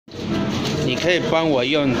你可以帮我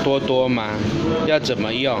用多多吗？要怎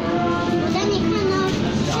么用？我给你看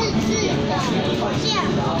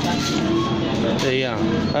哦，是这样，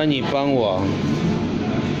那你帮我。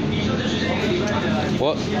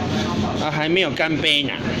我还没有干杯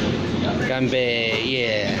呢，干杯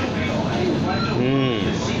耶！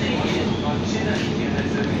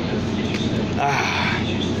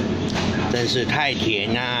真是太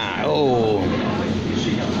甜啦哦，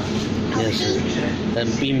真是很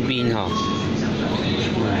冰冰哈。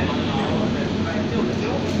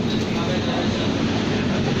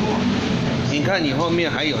你看你后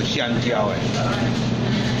面还有香蕉哎，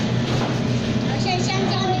好像香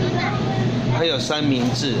蕉泥巴，还有三明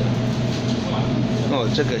治。哦，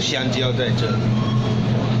这个香蕉在这里。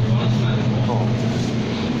哦，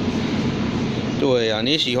对呀，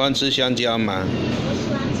你喜欢吃香蕉吗？我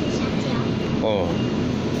喜欢吃香蕉。哦，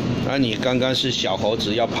那你刚刚是小猴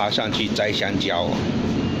子要爬上去摘香蕉哦。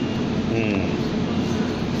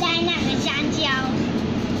摘那个香蕉。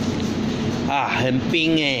很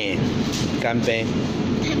冰哎，干杯。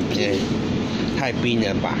很冰。太冰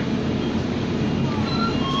了吧？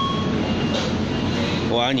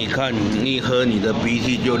哇，你看你一喝，你的鼻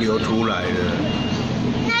涕就流出来了。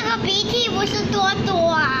那个鼻涕不是多多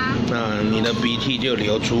啊？你的鼻涕就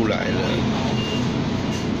流出来了。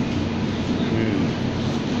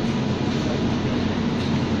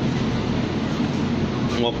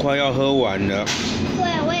我快要喝完了。对，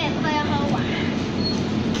我也快要喝完。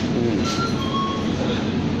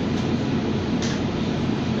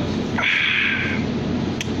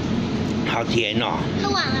好甜哦。喝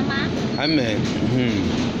完了吗？还没。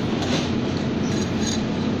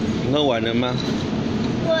喝完了吗？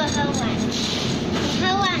我也喝完了。我喝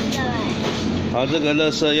完了哎。好，这个垃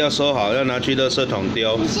圾要收好，要拿去垃圾桶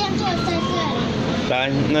丢。你先坐在这里。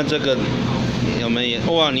来，那这个我们也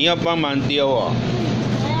哇，你要帮忙丢哦。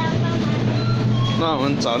我要帮忙。那我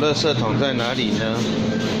们找垃圾桶在哪里呢？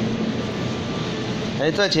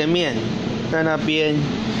在前面，在那边，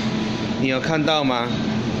你有看到吗？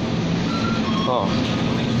哦。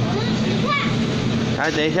你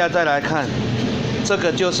看。等一下再来看，这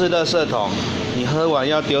个就是垃圾桶，你喝完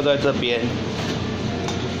要丢在这边。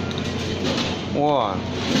哇，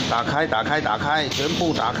打开，全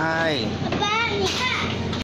部打开。爸爸，你看。